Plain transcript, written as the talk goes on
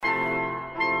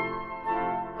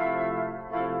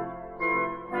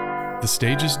The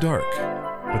stage is dark,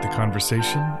 but the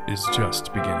conversation is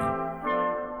just beginning.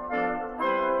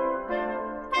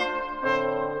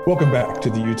 Welcome back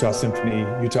to the Utah Symphony,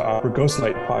 Utah Opera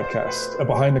Ghostlight podcast, a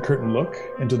behind-the-curtain look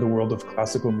into the world of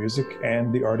classical music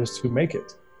and the artists who make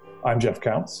it. I'm Jeff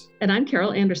Counts. And I'm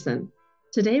Carol Anderson.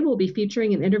 Today we'll be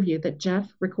featuring an interview that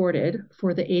Jeff recorded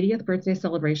for the 80th birthday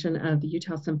celebration of the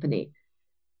Utah Symphony.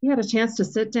 He had a chance to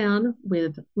sit down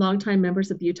with longtime members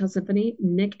of the Utah Symphony,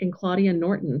 Nick and Claudia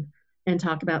Norton, and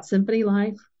talk about symphony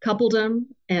life, coupledom,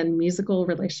 and musical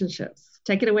relationships.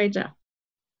 Take it away, Jeff.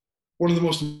 One of the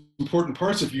most important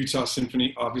parts of Utah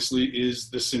Symphony, obviously, is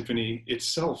the symphony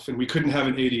itself. And we couldn't have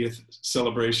an 80th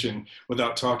celebration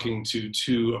without talking to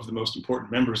two of the most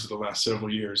important members of the last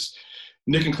several years.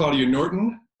 Nick and Claudia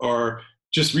Norton are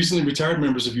just recently retired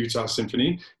members of Utah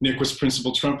Symphony. Nick was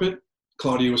principal trumpet.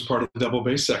 Claudia was part of the double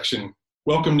bass section.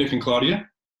 Welcome, Nick and Claudia.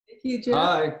 Thank you, Jeff.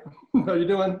 Hi, how you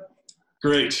doing?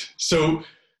 Great. So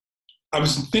I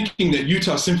was thinking that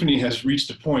Utah Symphony has reached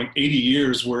a point, 80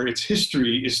 years, where its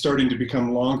history is starting to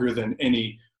become longer than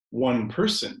any one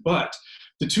person. But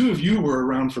the two of you were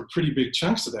around for pretty big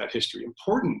chunks of that history,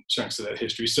 important chunks of that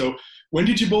history. So when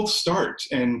did you both start,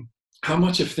 and how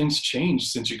much have things changed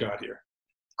since you got here?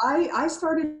 I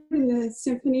started in the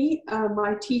symphony.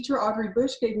 My teacher, Audrey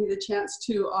Bush, gave me the chance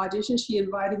to audition. She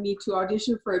invited me to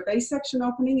audition for a bass section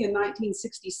opening in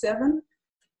 1967.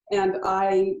 And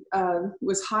I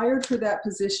was hired for that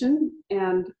position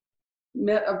and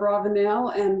met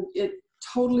Abravanel, and it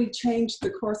totally changed the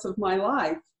course of my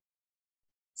life.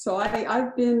 So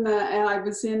I've been, and I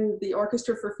was in the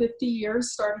orchestra for 50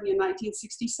 years, starting in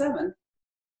 1967.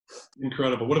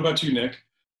 Incredible. What about you, Nick?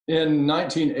 In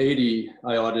 1980,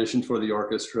 I auditioned for the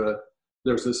orchestra.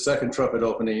 There was a second trumpet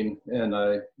opening, and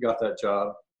I got that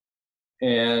job.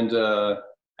 And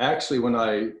actually, when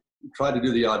I tried to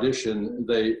do the audition,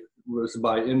 they was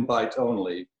by invite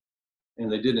only,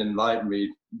 and they didn't invite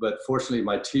me. But fortunately,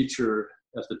 my teacher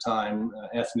at the time,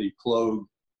 Anthony Plogue,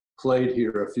 played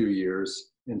here a few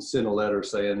years and sent a letter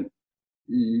saying,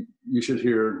 you should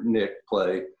hear Nick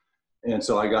play. And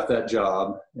so I got that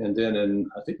job. And then in,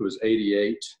 I think it was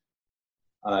 88,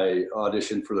 I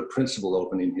auditioned for the principal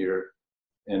opening here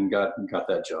and got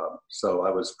that job. So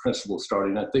I was principal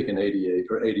starting, I think in 88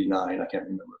 or 89, I can't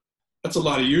remember. That's a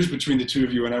lot of years between the two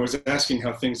of you, and I was asking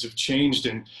how things have changed,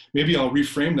 and maybe I'll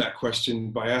reframe that question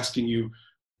by asking you,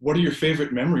 what are your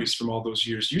favorite memories from all those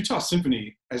years? Utah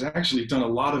Symphony has actually done a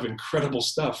lot of incredible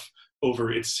stuff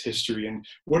over its history, and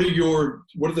what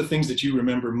are the things that you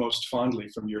remember most fondly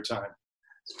from your time?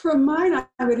 From mine,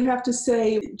 I would have to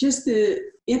say just the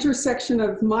intersection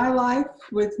of my life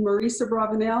with Maurice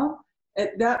Abravanel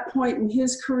at that point in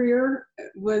his career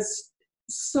was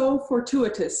so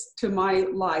fortuitous to my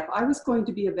life. I was going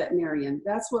to be a veterinarian.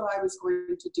 That's what I was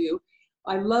going to do.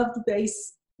 I loved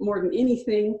bass more than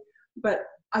anything, but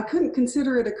I couldn't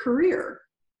consider it a career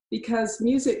because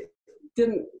music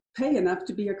didn't pay enough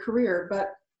to be a career.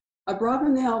 But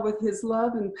Abravanel, with his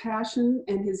love and passion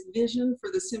and his vision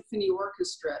for the symphony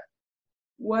orchestra,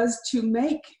 was to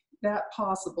make that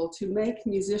possible, to make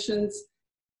musicians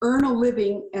earn a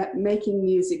living at making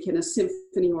music in a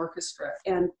symphony orchestra.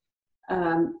 And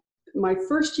my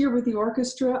first year with the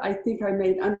orchestra, I think I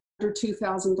made under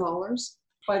 $2,000.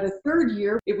 By the third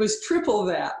year, it was triple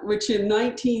that, which in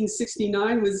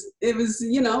 1969 was,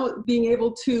 being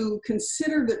able to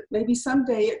consider that maybe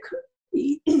someday it could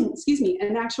be,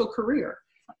 an actual career.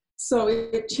 So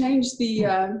it changed the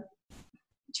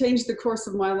course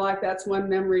of my life. That's one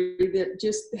memory, that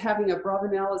just having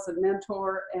Abravanel as a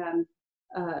mentor and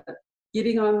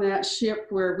getting on that ship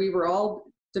where we were all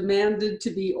demanded to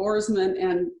be oarsmen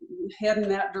and head in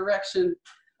that direction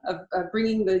of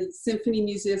bringing the symphony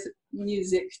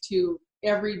music to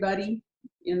everybody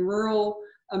in rural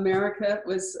America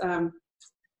was,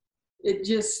 it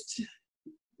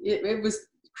was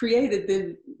created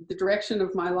the direction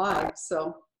of my life.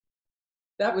 So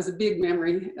that was a big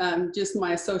memory, just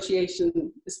my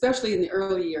association, especially in the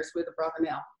early years with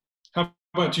Abravanel. How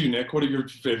about you, Nick? What are your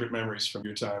favorite memories from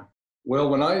your time? Well,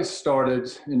 when I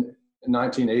started in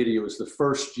 1980, it was the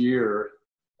first year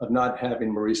of not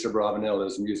having Maurice Abravanel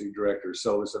as music director.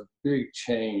 So it was a big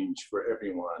change for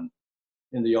everyone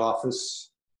in the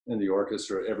office, in the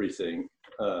orchestra, everything.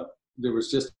 There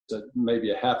was just maybe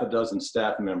a half a dozen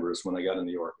staff members when I got in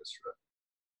the orchestra.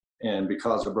 And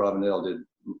because Abravanel did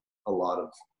a lot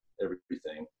of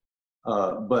everything.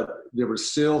 But there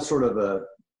was still sort of a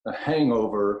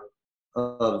hangover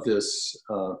of this,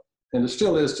 and it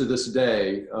still is to this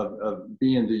day, of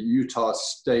being the Utah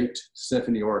State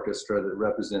Symphony Orchestra that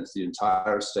represents the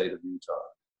entire state of Utah,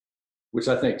 which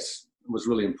I think is was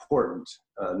really important.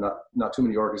 Not too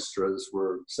many orchestras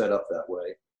were set up that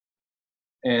way.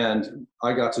 And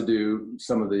I got to do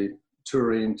some of the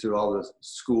touring to all the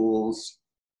schools,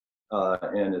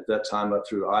 and at that time up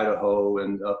through Idaho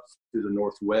and up through the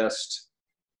Northwest.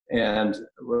 And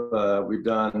we've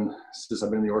done, since I've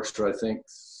been in the orchestra, I think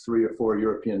 3 or 4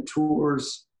 European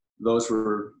tours. Those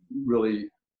were really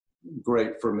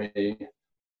great for me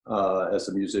as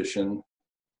a musician.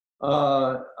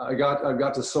 I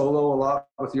got to solo a lot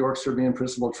with the orchestra, being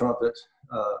principal trumpet.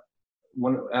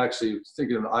 Actually,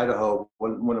 thinking of Idaho,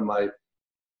 one of my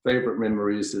favorite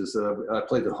memories is I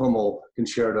played the Hummel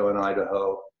Concerto in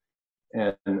Idaho,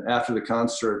 and after the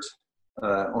concert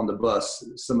on the bus,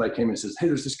 somebody came and says, "Hey,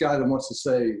 there's this guy that wants to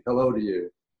say hello to you."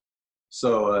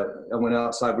 So I went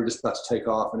outside. We were just about to take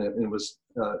off, and it was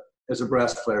as a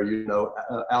brass player,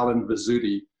 Alan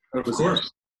Vizzuti. Of course.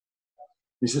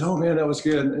 He said, "Oh man, that was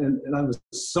good," and I was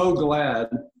so glad.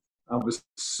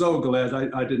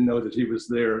 I didn't know that he was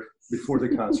there before the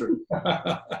concert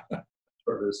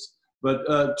service.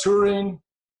 But touring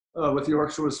with the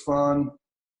orchestra was fun.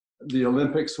 The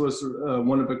Olympics was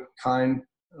one of a kind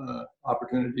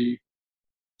opportunity.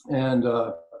 And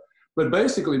but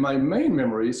basically my main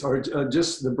memories are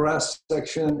just the brass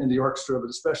section in the orchestra, but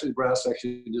especially the brass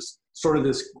section, just sort of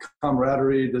this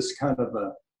camaraderie, this kind of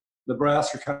the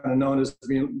brass are kind of known as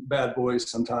being bad boys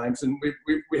sometimes, and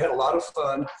we had a lot of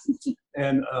fun,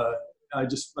 and I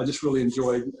just really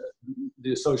enjoyed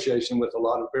the association with a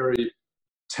lot of very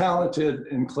talented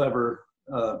and clever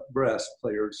brass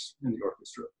players in the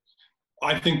orchestra.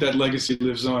 I think that legacy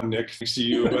lives on, Nick, thanks to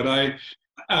you. But I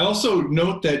also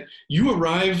note that you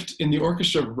arrived in the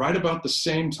orchestra right about the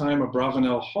same time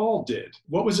Abravanel Hall did.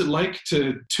 What was it like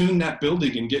to tune that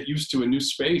building and get used to a new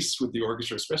space with the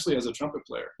orchestra, especially as a trumpet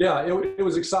player? Yeah, it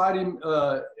was exciting,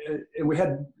 and we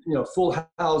had full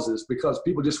houses because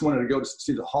people just wanted to go to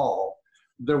see the hall.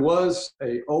 There was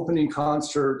a opening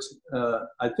concert,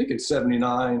 I think in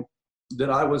 '79, that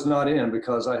I was not in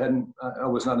because I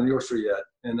was not in the orchestra yet,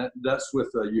 and that's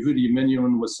with Yehudi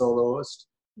Menuhin was soloist.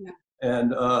 Yeah.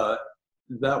 And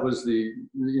that was the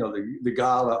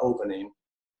gala opening,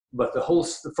 but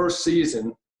the first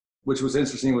season, which was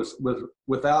interesting, was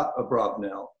without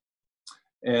Abravanel,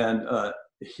 and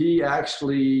he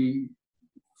actually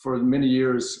for many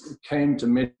years came to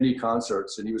many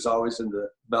concerts, and he was always in the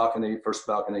first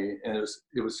balcony, and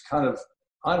it was kind of,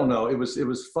 I don't know, it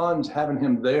was fun having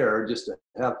him there, just to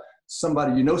have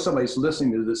somebody, somebody's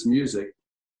listening to this music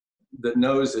that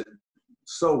knows it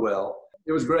so well.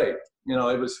 It was great.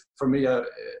 It was, for me,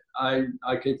 I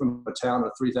came from a town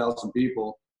of 3,000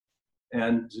 people,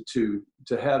 and to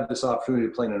have this opportunity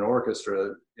to play in an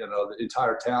orchestra, the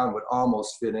entire town would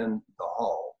almost fit in the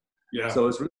hall. Yeah. So it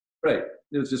was really great.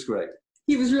 It was just great.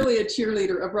 He was really a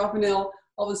cheerleader. Abravanel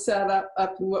always sat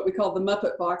up in what we call the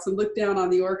Muppet box and looked down on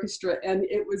the orchestra, and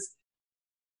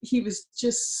he was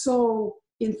just so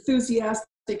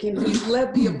enthusiastic, and he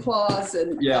led the applause,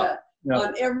 and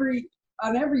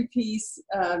on every piece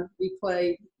we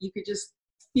played, you could just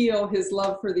feel his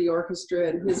love for the orchestra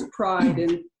and his pride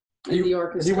in the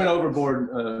orchestra. He went overboard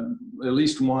at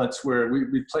least once, where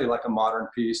we played like a modern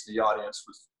piece. The audience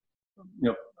was,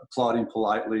 applauding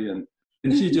politely, and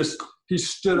he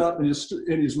stood up and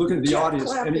he's looking at the audience,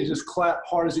 clapping. And he just clapped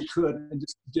hard as he could, and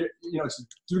just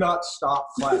do not stop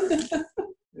clapping.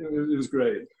 It was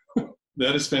great.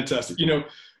 That is fantastic.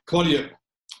 Claudia,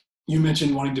 you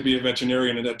mentioned wanting to be a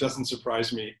veterinarian, and that doesn't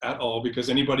surprise me at all, because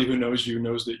anybody who knows you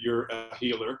knows that you're a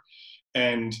healer.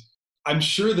 And I'm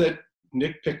sure that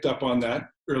Nick picked up on that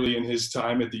early in his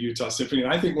time at the Utah Symphony.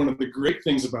 And I think one of the great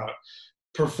things about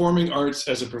performing arts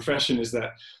as a profession is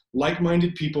that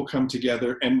like-minded people come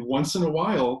together and once in a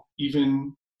while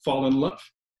even fall in love.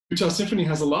 Utah Symphony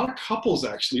has a lot of couples,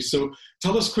 actually. So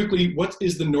tell us quickly, what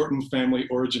is the Norton family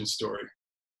origin story?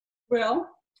 Well,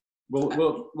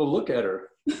 we'll look at her.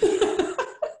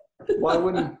 Why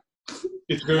wouldn't?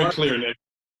 It's very clear, Nick.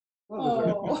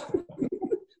 Oh.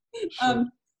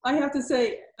 I have to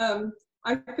say,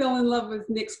 I fell in love with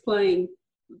Nick's playing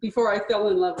before I fell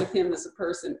in love with him as a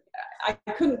person. I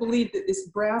couldn't believe that this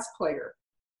brass player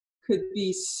could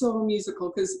be so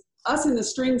musical, because us in the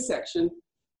string section,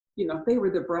 they were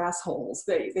the brass holes.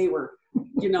 They were,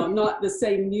 not the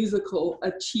same musical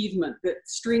achievement that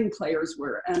string players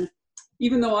were. And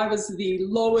even though I was the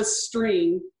lowest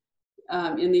string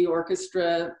in the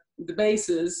orchestra, the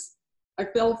basses, I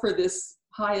fell for this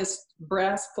highest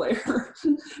brass player.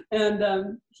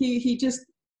 And he just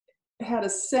had a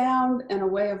sound and a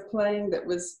way of playing that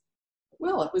was,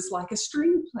 it was like a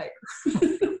string player.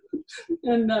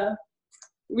 And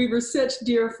We were such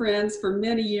dear friends for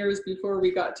many years before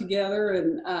we got together,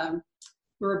 and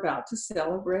we're about to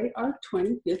celebrate our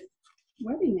 25th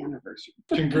wedding anniversary.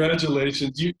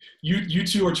 Congratulations. You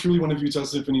two are truly one of Utah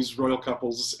Symphony's royal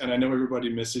couples, and I know everybody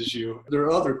misses you. There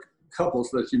are other couples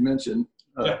that you mentioned,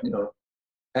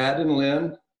 Pat and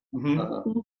Lynn,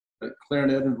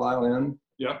 clarinet and violin.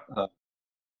 Yeah.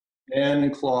 Anne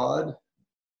and Claude,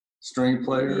 string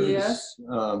players. Yes.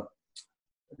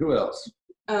 Who else?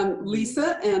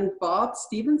 Lisa and Bob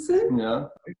Stevenson. Yeah.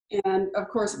 And of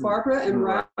course, Barbara and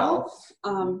Ralph.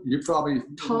 You probably.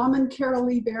 Tom and Carol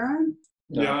Lee Barron.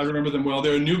 Yeah, I remember them well.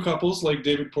 There are new couples like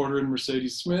David Porter and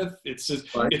Mercedes Smith. It's an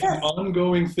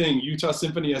ongoing thing. Utah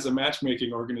Symphony as a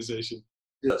matchmaking organization.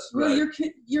 Yes. Well,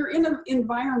 right. you're in an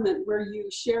environment where you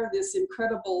share this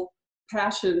incredible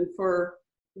passion for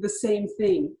the same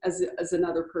thing as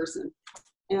another person,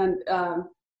 and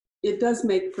it does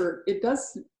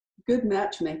good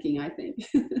matchmaking, I think.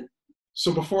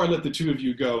 So before I let the two of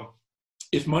you go,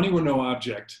 if money were no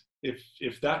object,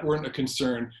 if that weren't a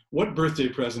concern, what birthday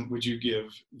present would you give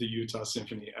the Utah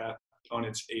Symphony on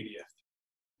its 80th?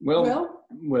 Well.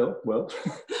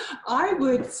 I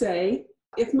would say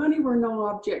if money were no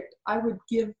object, I would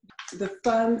give the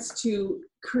funds to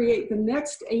create the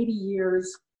next 80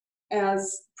 years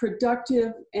as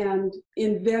productive and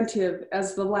inventive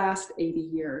as the last 80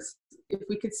 years. If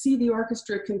we could see the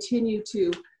orchestra continue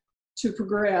to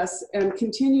progress and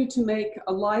continue to make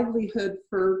a livelihood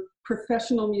for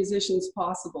professional musicians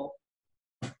possible,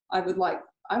 I would like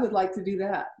to do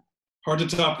that. Hard to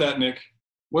top that, Nick.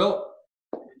 Well,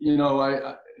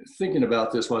 I thinking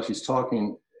about this while she's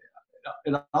talking,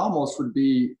 it almost would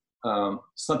be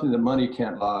something that money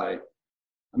can't buy.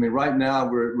 I mean, right now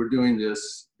we're doing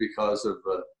this because of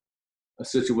a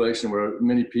situation where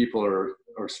many people are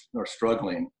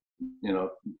struggling,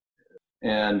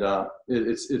 and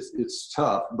it's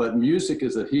tough. But music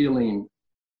is a healing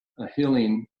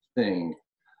thing.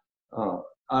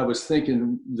 I was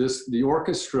thinking the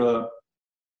orchestra.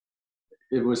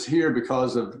 It was here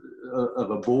because of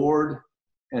a board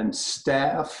and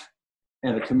staff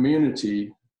and a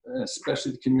community,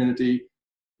 especially the community,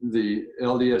 the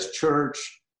LDS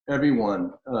Church,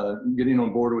 everyone getting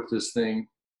on board with this thing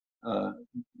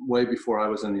way before I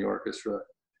was in the orchestra.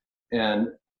 And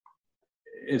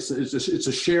it's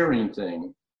a sharing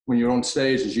thing. When you're on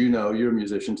stage, as you know, you're a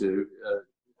musician too,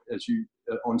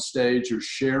 on stage, you're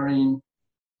sharing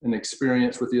an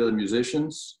experience with the other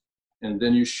musicians, and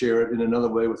then you share it in another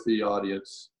way with the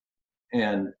audience,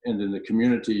 and then the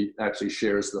community actually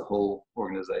shares the whole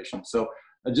organization. So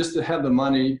just to have the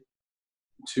money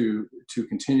to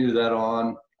continue that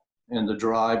on, and the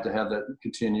drive to have that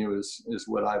continue is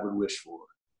what I would wish for.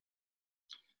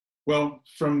 Well,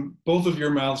 from both of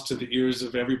your mouths to the ears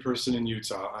of every person in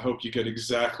Utah, I hope you get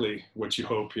exactly what you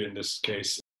hope in this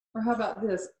case. Or how about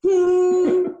this?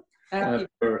 Happy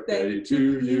birthday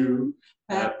to you.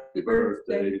 Happy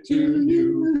birthday to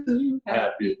you.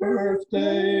 Happy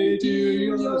birthday to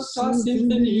Utah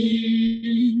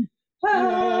Symphony.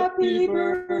 Happy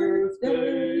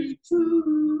birthday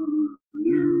to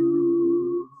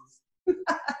you.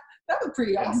 That was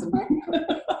pretty awesome, right?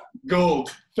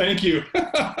 Gold. Thank you.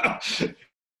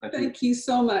 Thank you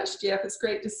so much, Jeff. It's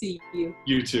great to see you.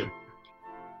 You too.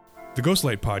 The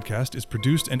Ghostlight Podcast is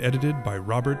produced and edited by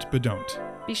Robert Bedont.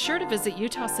 Be sure to visit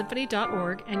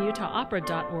utahsymphony.org and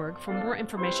utahopera.org for more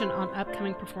information on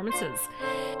upcoming performances.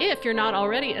 If you're not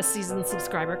already a seasoned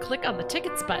subscriber, click on the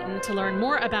tickets button to learn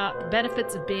more about the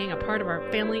benefits of being a part of our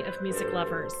family of music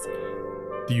lovers.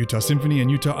 The Utah Symphony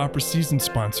and Utah Opera season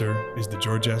sponsor is the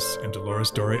George S. and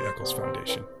Dolores Dore Eccles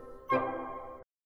Foundation.